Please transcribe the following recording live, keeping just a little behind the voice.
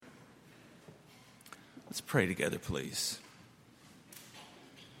Let's pray together, please.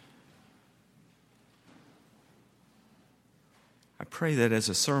 I pray that as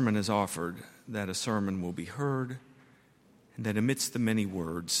a sermon is offered, that a sermon will be heard, and that amidst the many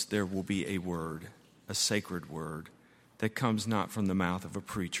words, there will be a word, a sacred word, that comes not from the mouth of a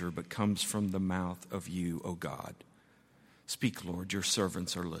preacher, but comes from the mouth of you, O God. Speak, Lord, your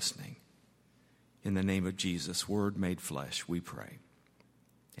servants are listening. In the name of Jesus, Word made flesh, we pray.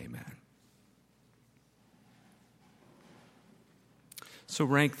 Amen. So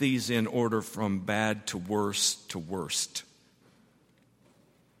rank these in order from bad to worst.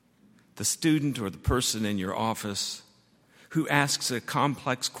 The student or the person in your office who asks a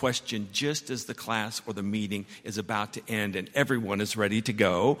complex question just as the class or the meeting is about to end and everyone is ready to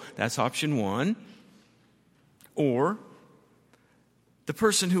go. That's option one. Or the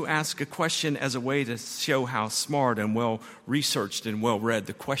person who asks a question as a way to show how smart and well-researched and well-read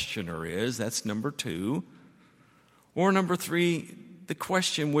the questioner is. That's number two. Or number three, the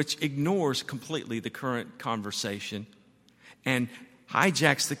question which ignores completely the current conversation and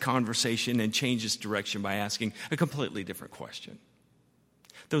hijacks the conversation and changes direction by asking a completely different question.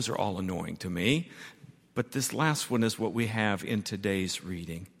 Those are all annoying to me, but this last one is what we have in today's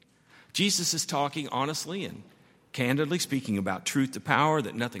reading. Jesus is talking honestly and candidly, speaking about truth to power,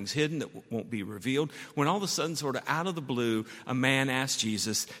 that nothing's hidden, that won't be revealed, when all of a sudden, sort of out of the blue, a man asked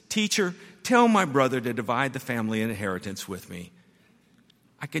Jesus, "Teacher, tell my brother to divide the family inheritance with me."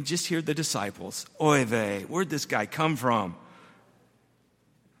 I can just hear the disciples, "Oy vey, where'd this guy come from?"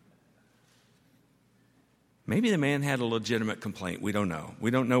 Maybe the man had a legitimate complaint. We don't know.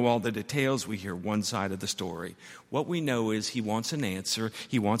 We don't know all the details. We hear one side of the story. What we know is he wants an answer,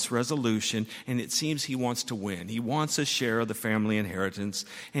 he wants resolution, and it seems he wants to win. He wants a share of the family inheritance,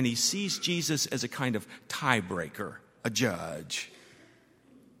 and he sees Jesus as a kind of tiebreaker, a judge.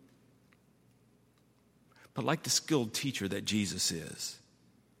 But like the skilled teacher that Jesus is,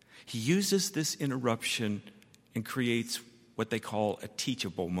 he uses this interruption and creates what they call a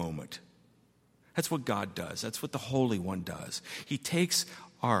teachable moment. That's what God does. That's what the Holy One does. He takes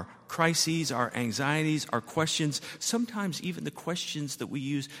our crises, our anxieties, our questions, sometimes even the questions that we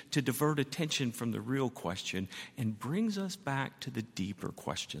use to divert attention from the real question, and brings us back to the deeper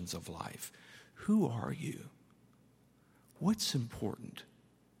questions of life. Who are you? What's important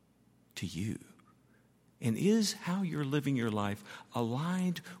to you? And is how you're living your life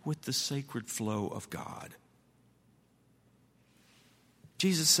aligned with the sacred flow of God?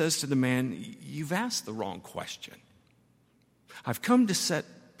 Jesus says to the man, "You've asked the wrong question. I've come to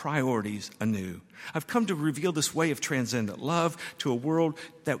set priorities anew. I've come to reveal this way of transcendent love to a world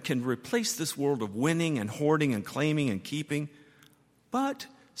that can replace this world of winning and hoarding and claiming and keeping. But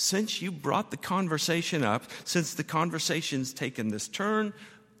since you brought the conversation up, since the conversation's taken this turn,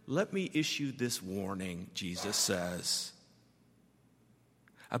 let me issue this warning," Jesus says,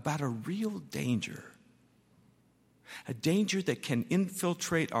 about a real danger. A danger that can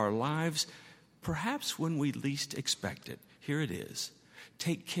infiltrate our lives, perhaps when we least expect it. Here it is.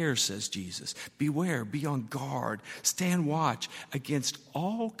 "Take care," says Jesus. "Beware, be on guard, stand watch against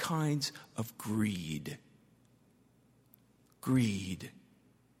all kinds of greed." Greed.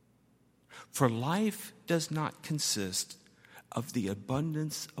 For life does not consist of the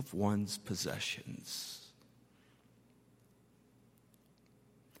abundance of one's possessions.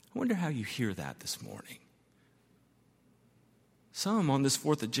 I wonder how you hear that this morning. Some on this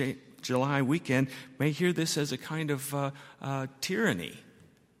 4th of July weekend may hear this as a kind of tyranny.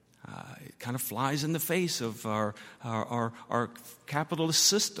 It kind of flies in the face of our capitalist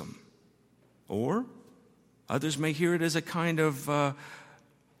system. Or others may hear it as a kind of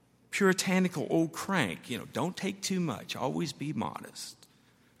puritanical old crank. Don't take too much. Always be modest.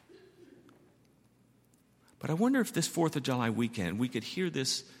 But I wonder if this 4th of July weekend we could hear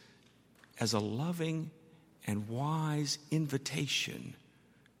this as a loving and wise invitation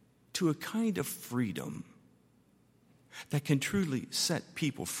to a kind of freedom that can truly set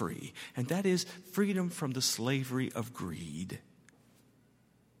people free, and that is freedom from the slavery of greed.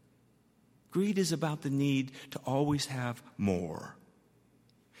 Greed is about the need to always have more.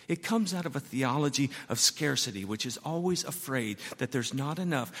 It comes out of a theology of scarcity, which is always afraid that there's not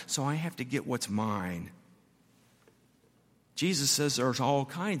enough, so I have to get what's mine. Jesus says there's all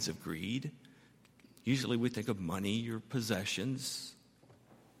kinds of greed. Usually we think of money or possessions.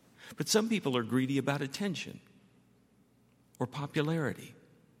 But some people are greedy about attention or popularity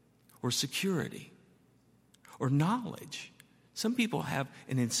or security or knowledge. Some people have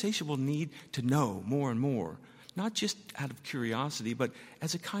an insatiable need to know more and more, not just out of curiosity, but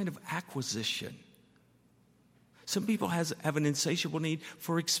as a kind of acquisition. Some people have an insatiable need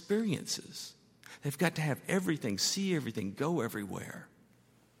for experiences. They've got to have everything, see everything, go everywhere.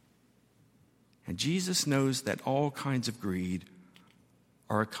 And Jesus knows that all kinds of greed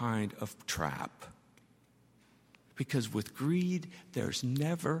are a kind of trap. Because with greed, there's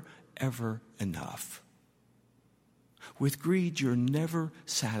never, ever enough. With greed, you're never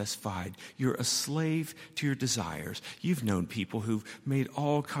satisfied. You're a slave to your desires. You've known people who've made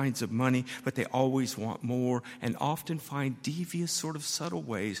all kinds of money, but they always want more and often find devious, sort of subtle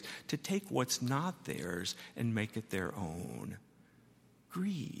ways to take what's not theirs and make it their own.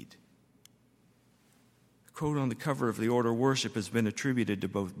 Greed. The quote on the cover of the Order of Worship has been attributed to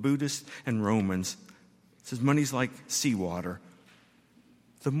both Buddhists and Romans. It says, money's like seawater.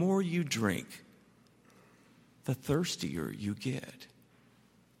 The more you drink, the thirstier you get.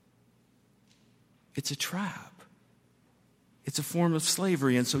 It's a trap. It's a form of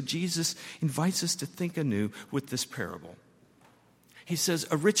slavery. And so Jesus invites us to think anew with this parable. He says,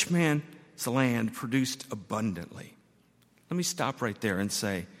 a rich man's land produced abundantly. Let me stop right there and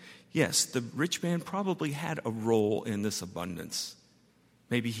say, yes, the rich man probably had a role in this abundance.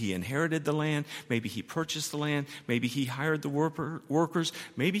 Maybe he inherited the land. Maybe he purchased the land. Maybe he hired the workers.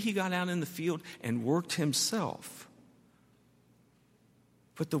 Maybe he got out in the field and worked himself.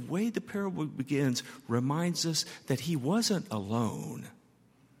 But the way the parable begins reminds us that he wasn't alone.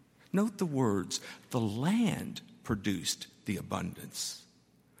 Note the words, the land produced the abundance.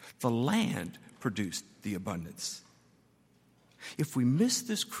 The land produced the abundance. If we miss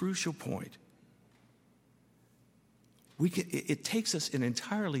this crucial point, it takes us in an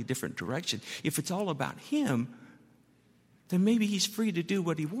entirely different direction. If it's all about him, then maybe he's free to do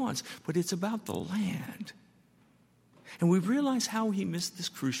what he wants, but it's about the land. And we realize how he missed this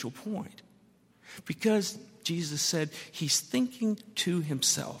crucial point. Because Jesus said he's thinking to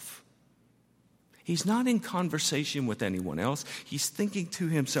himself. He's not in conversation with anyone else. He's thinking to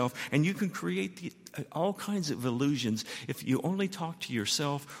himself. And you can create all kinds of illusions if you only talk to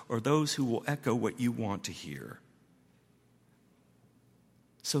yourself or those who will echo what you want to hear.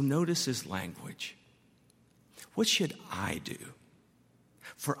 So notice his language. What should I do?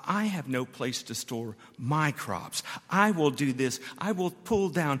 For I have no place to store my crops. I will do this. I will pull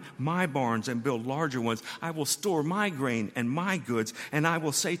down my barns and build larger ones. I will store my grain and my goods. And I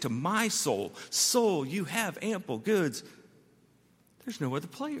will say to my soul, soul, you have ample goods. There's no other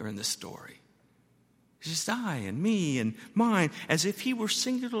player in this story. It's just I and me and mine, as if he were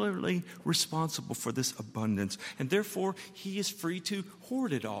singularly responsible for this abundance. And therefore, he is free to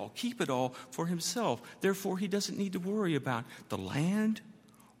hoard it all, keep it all for himself. Therefore, he doesn't need to worry about the land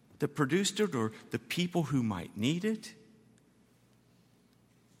that produced it or the people who might need it.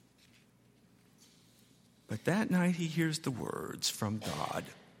 But that night, he hears the words from God.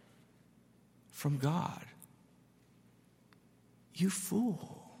 From God. You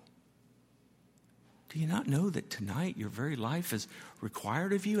fool. Do you not know that tonight your very life is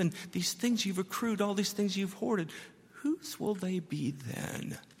required of you? And these things you've accrued, all these things you've hoarded, whose will they be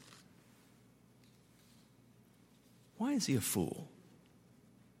then? Why is he a fool?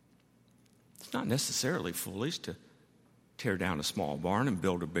 It's not necessarily foolish to tear down a small barn and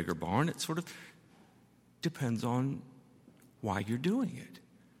build a bigger barn. It sort of depends on why you're doing it.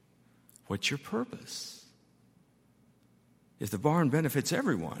 What's your purpose? If the barn benefits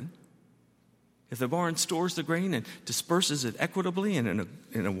everyone, if the barn stores the grain and disperses it equitably and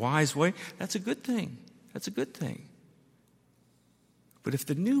in a wise way, that's a good thing. That's a good thing. But if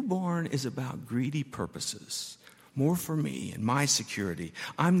the new barn is about greedy purposes, more for me and my security,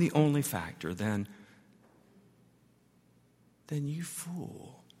 I'm the only factor, then you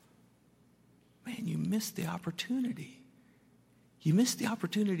fool. Man, you missed the opportunity. You missed the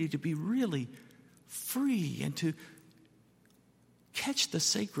opportunity to be really free and to catch the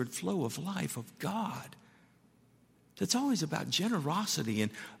sacred flow of life of God. That's always about generosity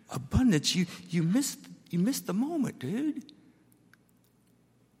and abundance. You missed the moment, dude.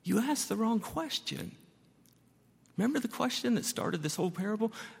 You asked the wrong question. Remember the question that started this whole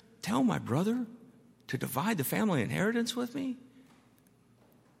parable? Tell my brother to divide the family inheritance with me?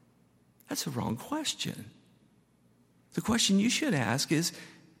 That's the wrong question. The question you should ask is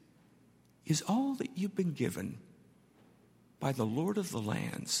all that you've been given by the Lord of the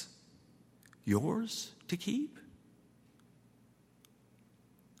lands yours to keep?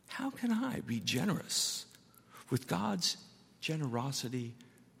 How can I be generous with God's generosity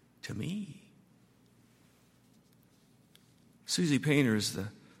to me? Susie Painter is the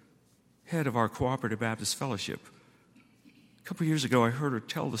head of our Cooperative Baptist Fellowship. A couple years ago, I heard her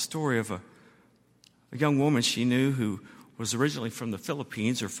tell the story of a young woman she knew who was originally from the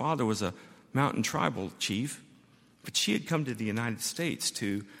Philippines. Her father was a mountain tribal chief, but she had come to the United States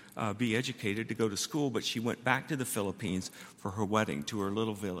to be educated, to go to school, but she went back to the Philippines for her wedding to her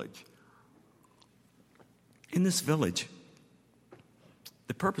little village. In this village,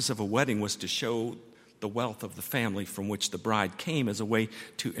 the purpose of a wedding was to show the wealth of the family from which the bride came as a way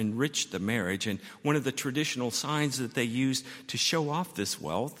to enrich the marriage. And one of the traditional signs that they used to show off this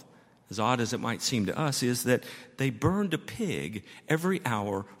wealth, as odd as it might seem to us, is that they burned a pig every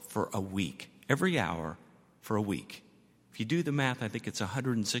hour for a week. Every hour for a week. If you do the math, I think it's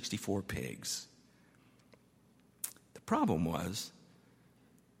 164 pigs. The problem was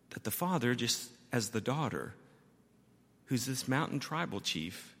that the father, just as the daughter, who's this mountain tribal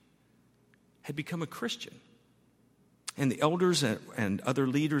chief, had become a Christian. And the elders and other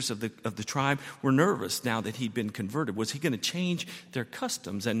leaders of the tribe were nervous now that he'd been converted. Was he going to change their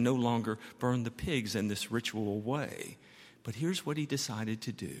customs and no longer burn the pigs in this ritual way? But here's what he decided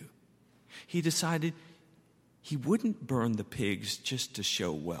to do. He decided he wouldn't burn the pigs just to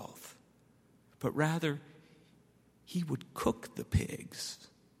show wealth, but rather he would cook the pigs.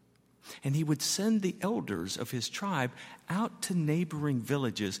 And he would send the elders of his tribe out to neighboring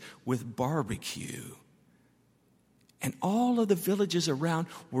villages with barbecue. And all of the villages around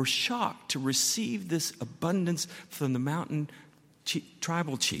were shocked to receive this abundance from the mountain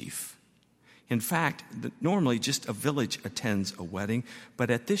tribal chief. In fact, normally just a village attends a wedding, but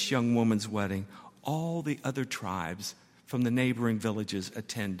at this young woman's wedding, all the other tribes from the neighboring villages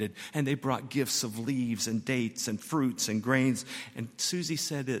attended, and they brought gifts of leaves and dates and fruits and grains. And Susie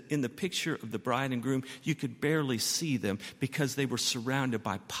said that in the picture of the bride and groom, you could barely see them because they were surrounded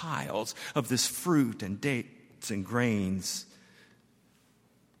by piles of this fruit and dates and grains.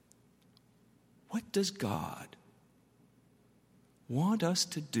 What does God want us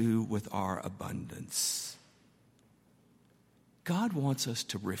to do with our abundance? God wants us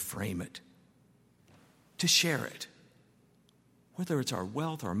to reframe it, to share it. Whether it's our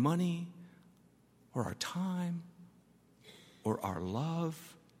wealth, our money, or our time, or our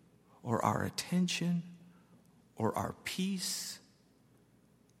love, or our attention, or our peace.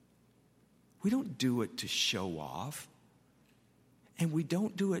 We don't do it to show off, and we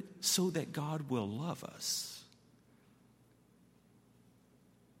don't do it so that God will love us.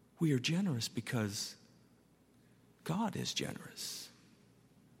 We are generous because God is generous.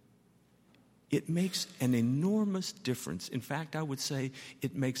 It makes an enormous difference. In fact, I would say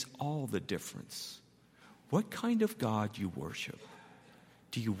it makes all the difference. What kind of God you worship?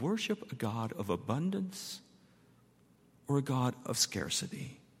 Do you worship a God of abundance or a God of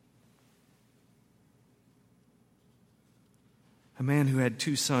scarcity? A man who had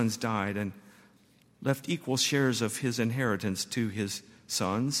 2 sons died and left equal shares of his inheritance to his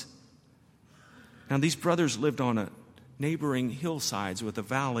sons. Now, these brothers lived on a neighboring hillsides with a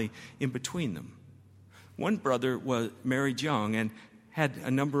valley in between them. One brother was married young and had a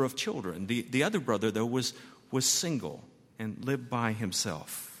number of children. The other brother, though, was single and lived by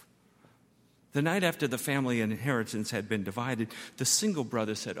himself. The night after the family inheritance had been divided, the single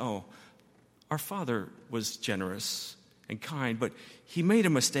brother said, "Oh, our father was generous and kind, but he made a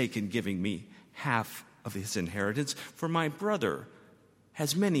mistake in giving me half of his inheritance, for my brother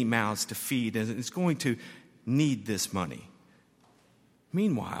has many mouths to feed and is going to need this money."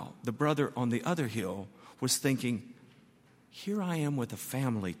 Meanwhile, the brother on the other hill was thinking, "Here I am with a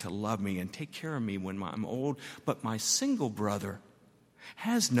family to love me and take care of me when I'm old, but my single brother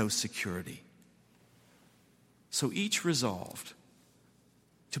has no security." So each resolved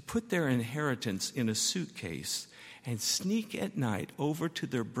to put their inheritance in a suitcase and sneak at night over to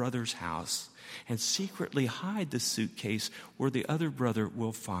their brother's house and secretly hide the suitcase where the other brother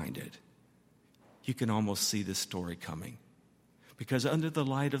will find it. You can almost see this story coming, because under the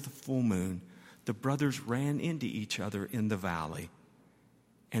light of the full moon, the brothers ran into each other in the valley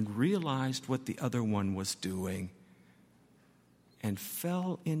and realized what the other one was doing and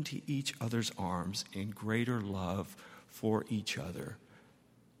fell into each other's arms in greater love for each other,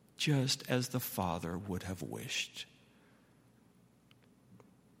 just as the Father would have wished.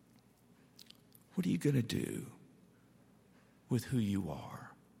 What are you going to do with who you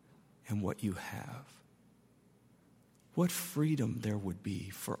are and what you have? What freedom there would be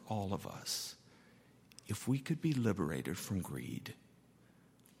for all of us if we could be liberated from greed.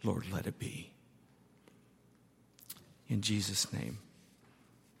 Lord, let it be. In Jesus' name,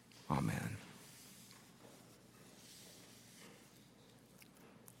 amen.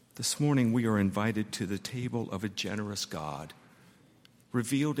 This morning we are invited to the table of a generous God,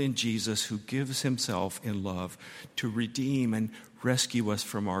 revealed in Jesus, who gives himself in love to redeem and rescue us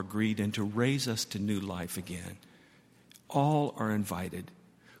from our greed and to raise us to new life again. All are invited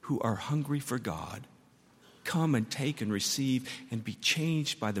who are hungry for God, come and take and receive and be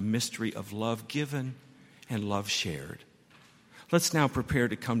changed by the mystery of love given and love shared. Let's now prepare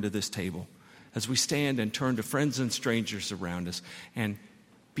to come to this table as we stand and turn to friends and strangers around us and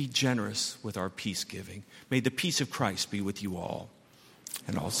be generous with our peace giving. May the peace of Christ be with you all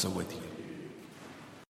and also with you.